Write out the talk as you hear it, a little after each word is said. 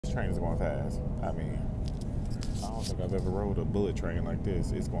train is going fast. I mean, I don't think I've ever rode a bullet train like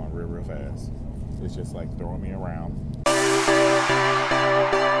this. It's going real, real fast. It's just like throwing me around.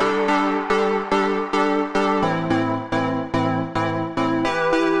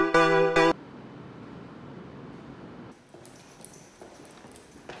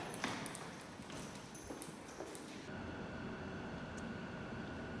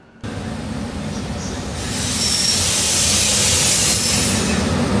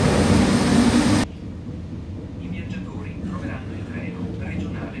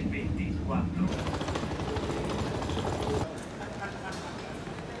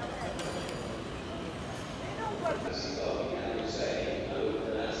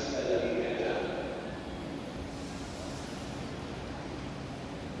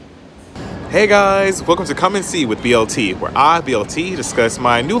 Hey guys, welcome to Come and See with BLT, where I, BLT, discuss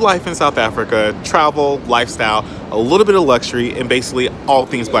my new life in South Africa, travel, lifestyle, a little bit of luxury, and basically all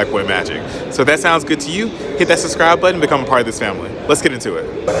things Black Boy Magic. So if that sounds good to you, hit that subscribe button and become a part of this family. Let's get into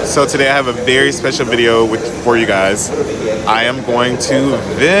it. So today I have a very special video for you guys. I am going to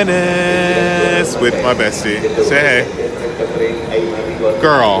Venice with my bestie. Say hey.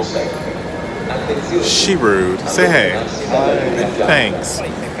 Girl. She rude. Say hey. Thanks.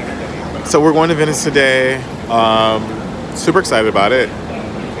 So we're going to Venice today. Super excited about it.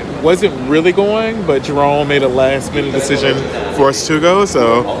 Wasn't really going, but Jerome made a last minute decision for us to go.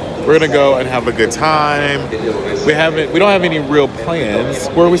 So we're gonna go and have a good time. We don't have any real plans.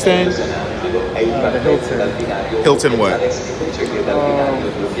 Where are we staying? The Hilton. Hilton what?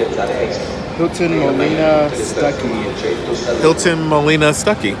 Hilton Molina Stuckey. Hilton Molina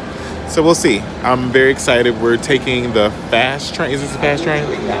Stuckey. So we'll see. I'm very excited. We're taking the fast train. Is this a fast train?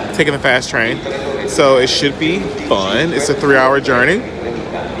 Taking the fast train. So it should be fun. It's a 3-hour journey.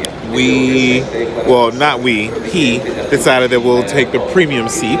 He decided that we'll take the premium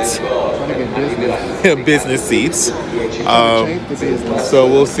seats. Business seats. So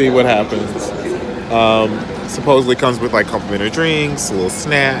we'll see what happens. Supposedly comes with like complimentary drinks, a little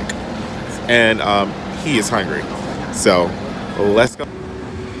snack, and he is hungry. So let's go.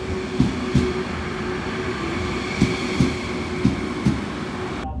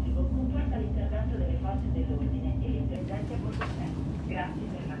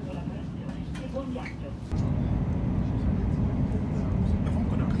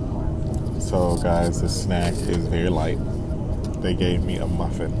 So guys, the snack is very light. They gave me a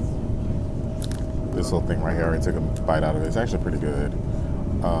muffin. This little thing right here, I already took a bite out of it. It's actually pretty good.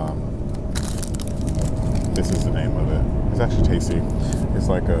 This is the name of it. It's actually tasty. It's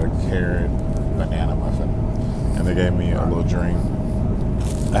like a carrot banana muffin. And they gave me a little drink.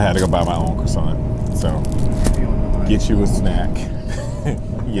 I had to go buy my own croissant. So, get you a snack.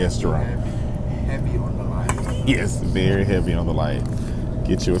 Yes, Jerome. Heavy on the light. Yes, very heavy on the light.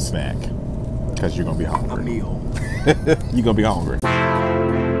 Get you a snack. Because you're going to be hungry. A meal. You're going to be hungry.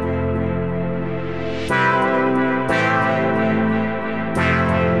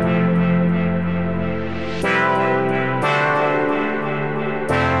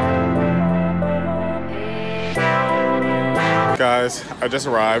 Guys, I just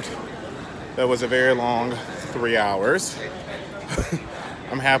arrived. That was a very long 3 hours.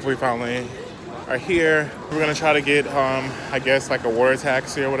 I'm happy we finally are here. We're going to try to get, I guess, like a water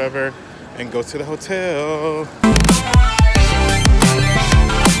taxi or whatever, and go to the hotel.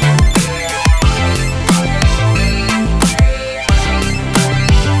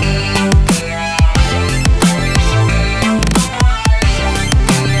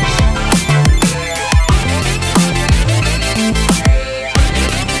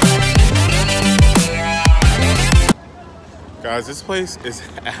 Guys, this place is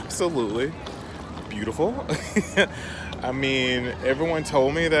absolutely beautiful. I mean, everyone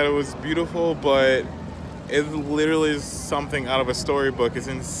told me that it was beautiful, but it literally is something out of a storybook. It's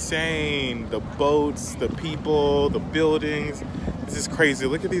insane. The boats, the people, the buildings. This is crazy.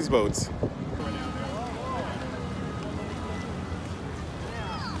 Look at these boats.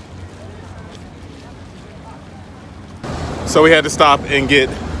 So we had to stop and get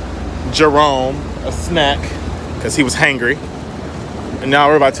Jerome a snack because he was hangry. And now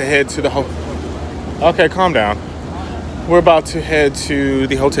we're about to head to the Okay, calm down. We're about to head to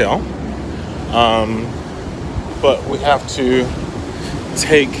the hotel. But we have to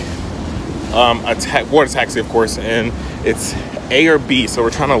take a water taxi, of course, and it's A or B, so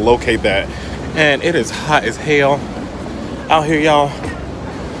we're trying to locate that. And it is hot as hell out here, y'all.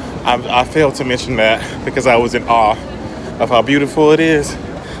 I failed to mention that because I was in awe of how beautiful it is,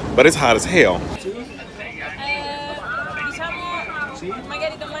 but it's hot as hell.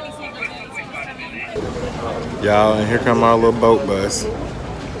 Y'all, and here come our little boat bus.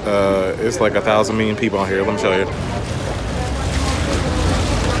 It's like 1,000 million people on here. Let me show you.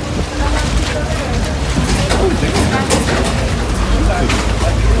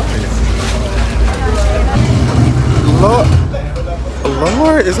 Lord,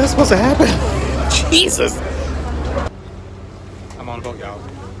 Lord, is that supposed to happen? Jesus. I'm on a boat, y'all.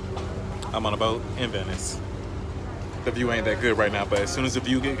 I'm on a boat in Venice. The view ain't that good right now, but as soon as the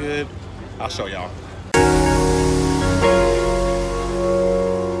view get good, I'll show y'all.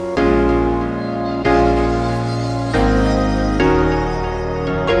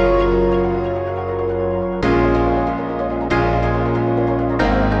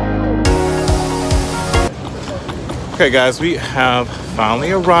 Okay guys, we have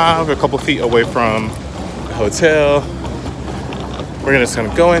finally arrived a couple feet away from the hotel. We're just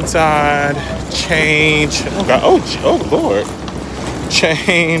gonna go inside, change, oh God, oh Lord,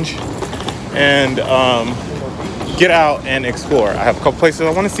 change, and get out and explore. I have a couple places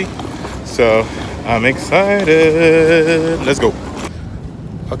I wanna see, so I'm excited. Let's go.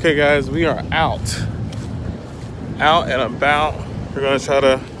 Okay guys, we are out and about. We're gonna try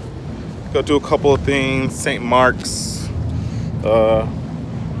to go do a couple of things. St. Mark's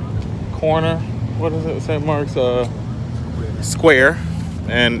corner, what is it? St. Mark's Square,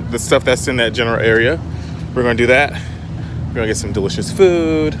 and the stuff that's in that general area. We're gonna do that. We're gonna get some delicious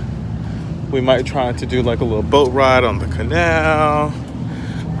food. We might try to do like a little boat ride on the canal.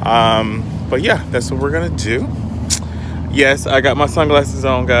 But yeah, that's what we're gonna do. Yes, I got my sunglasses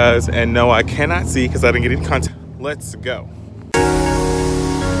on, guys, and no, I cannot see because I didn't get any content. Let's go.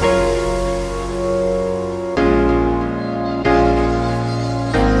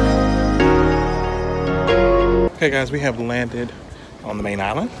 Okay guys, we have landed on the main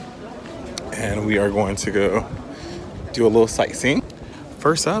island and we are going to go do a little sightseeing.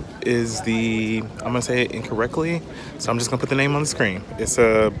 First up is the, I'm gonna say it incorrectly, so I'm just gonna put the name on the screen. It's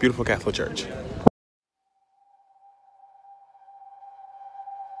a beautiful Catholic church.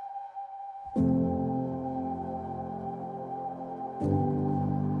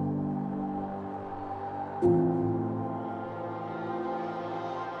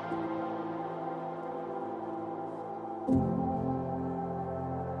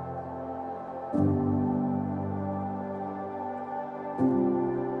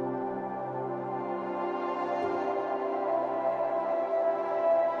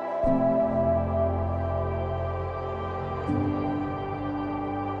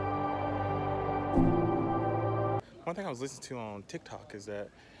 One thing I was listening to on TikTok is that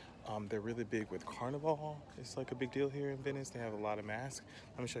they're really big with Carnival. It's like a big deal here in Venice. They have a lot of masks.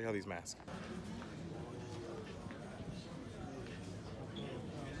 Let me show you all these masks.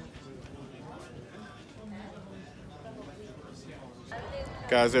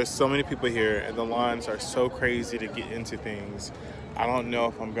 Guys, there's so many people here and the lines are so crazy to get into things. I don't know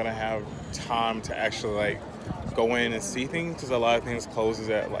if I'm gonna have time to actually like go in and see things because a lot of things closes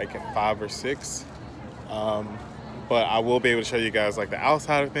at like at 5 or 6. But I will be able to show you guys like the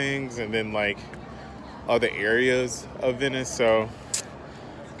outside of things and then like other areas of Venice. So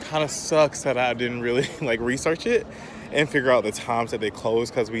kind of sucks that I didn't really like research it and figure out the times that they close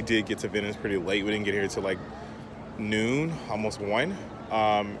because we did get to Venice pretty late. We didn't get here till like noon, almost 1,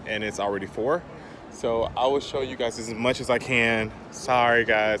 and it's already 4. So I will show you guys as much as I can. Sorry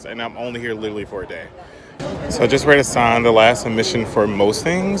guys, and I'm only here literally for a day. So I just read a sign, the last admission for most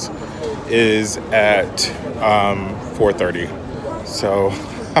things is at 4:30. So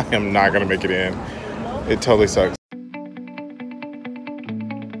I am not gonna make it in. It totally sucks.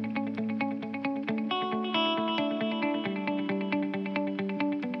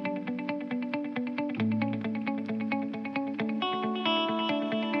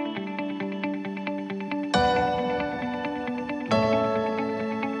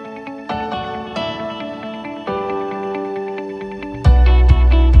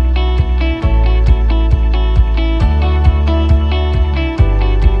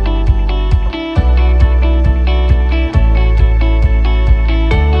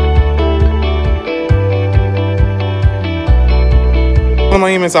 The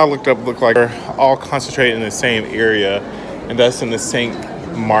monuments I looked up look like they're all concentrated in the same area, and that's in the St.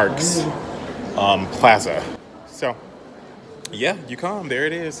 Mark's Plaza. So yeah, you come, there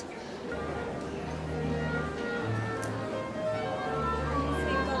it is.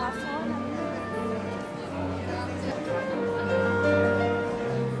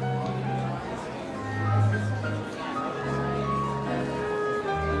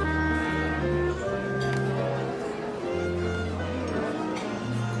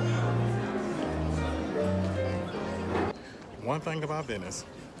 One thing about Venice,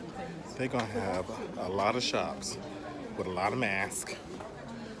 they're gonna have a lot of shops with a lot of masks,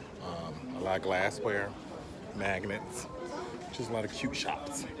 lot of glassware, magnets, just a lot of cute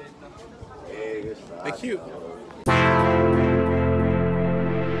shops. They're cute.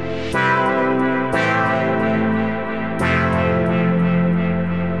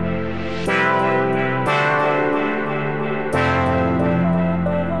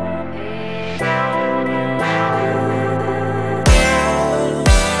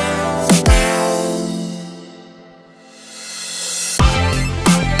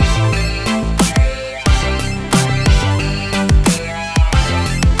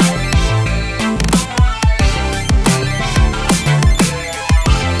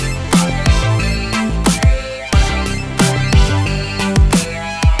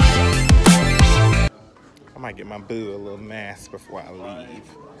 Get my boo a little mask before I leave.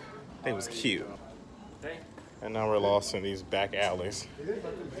 They was cute. And now we're lost in these back alleys.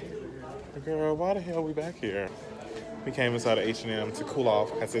 Girl, why the hell are we back here? We came inside of H&M to cool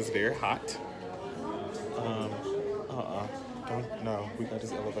off because it's very hot. No, we got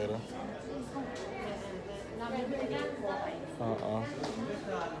this elevator.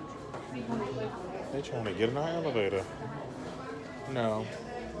 They trying to get in our elevator. No.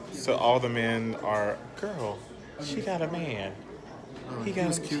 So all the men are, girl, she got a man. He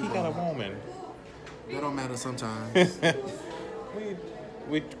got a woman. That don't matter sometimes.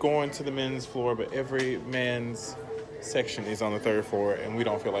 we going to the men's floor, but every men's section is on the 3rd floor, and we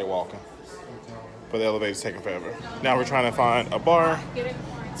don't feel like walking. But the elevator's taking forever. Now we're trying to find a bar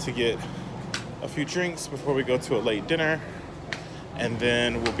to get a few drinks before we go to a late dinner, and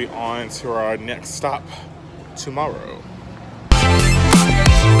then we'll be on to our next stop tomorrow.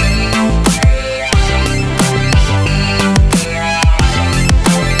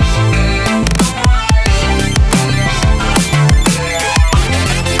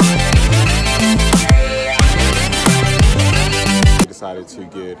 Decided to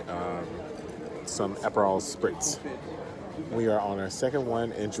get some Aperol Spritz. We are on our second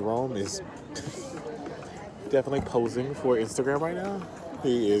one, and Jerome is definitely posing for Instagram right now.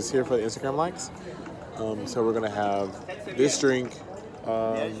 He is here for the Instagram likes. So we're gonna have this drink,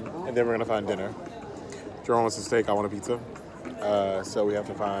 and then we're gonna find dinner. Jerome wants a steak, I want a pizza. So we have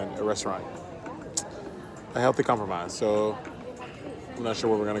to find a restaurant. A healthy compromise. So I'm not sure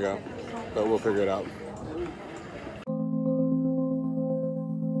where we're gonna go, but we'll figure it out.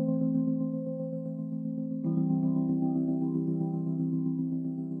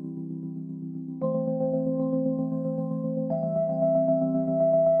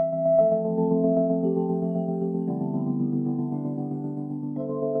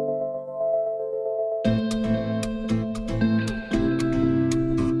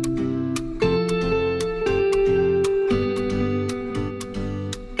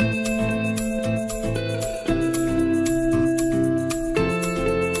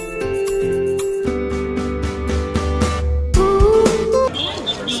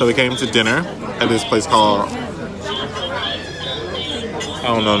 So we came to dinner at this place called, I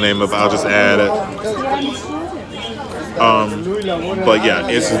don't know the name of it, I'll just add it. But yeah,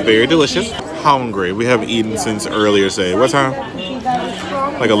 it's very delicious. Hungry. We haven't eaten since earlier today. What time?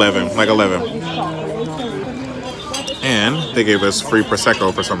 Like 11. And they gave us free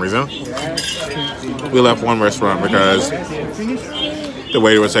Prosecco for some reason. We left one restaurant because the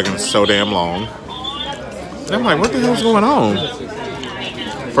waiter was taking so damn long. And I'm like, what the hell's going on?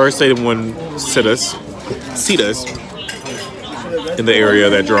 First, they wouldn't seat us in the area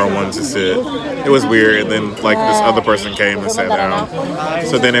that Jerome wanted to sit. It was weird, and then like this other person came and sat down.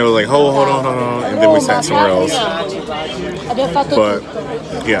 So then they were like, hold on, and then we sat somewhere else. But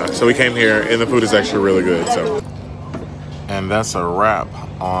yeah, so we came here, and the food is actually really good. So, and that's a wrap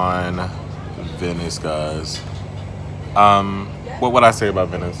on Venice, guys. What would I say about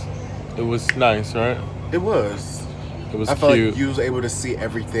Venice? It was nice, right? It was. It was I cute. felt like you was able to see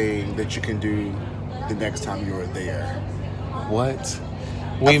everything that you can do the next time you were there. What?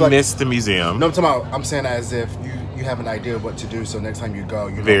 We missed the museum. No, I'm saying that as if you have an idea of what to do, so next time you go,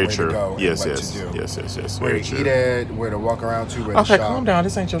 you know Very where true. to go and Yes, what yes. to do. Yes. Where Very to true. eat at, where to walk around to, where to Okay, shop. calm down.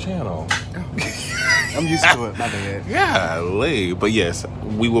 This ain't your channel. I'm used to it, my bad. Yeah, but yes,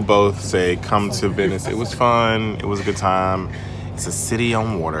 we will both say come to Venice. It was fun. It was a good time. It's a city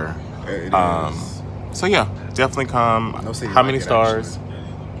on water. It is. So yeah, definitely come. How many stars?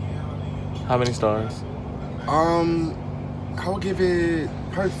 How many stars? I would give it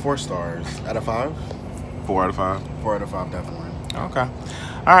probably 4 stars out of 5. 4 out of 5. 4 out of 5, definitely. Okay.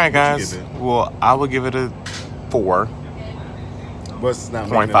 All right, guys. Well, I would give it a 4. What's not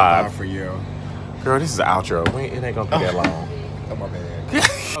making it a 5 for you? Girl, this is the outro. It ain't gonna be that long. Oh, my bad.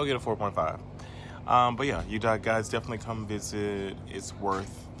 I'll get a 4.5. But yeah, you guys definitely come visit. It's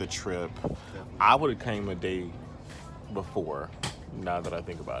worth the trip. I would have came a day before, now that I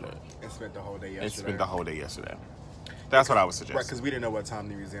think about it. And spent the whole day yesterday. That's what I would suggest. Right, because we didn't know what time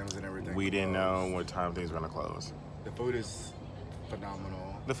the museums and everything We didn't know what time things were going to close. The food is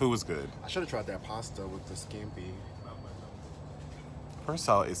phenomenal. The food was good. I should have tried that pasta with the scampi. First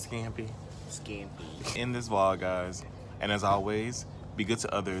of all, it's scampi. Scampi. In this vlog, guys. And as always, be good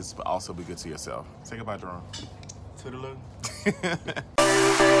to others, but also be good to yourself. Say goodbye, Jerome. Toodaloo.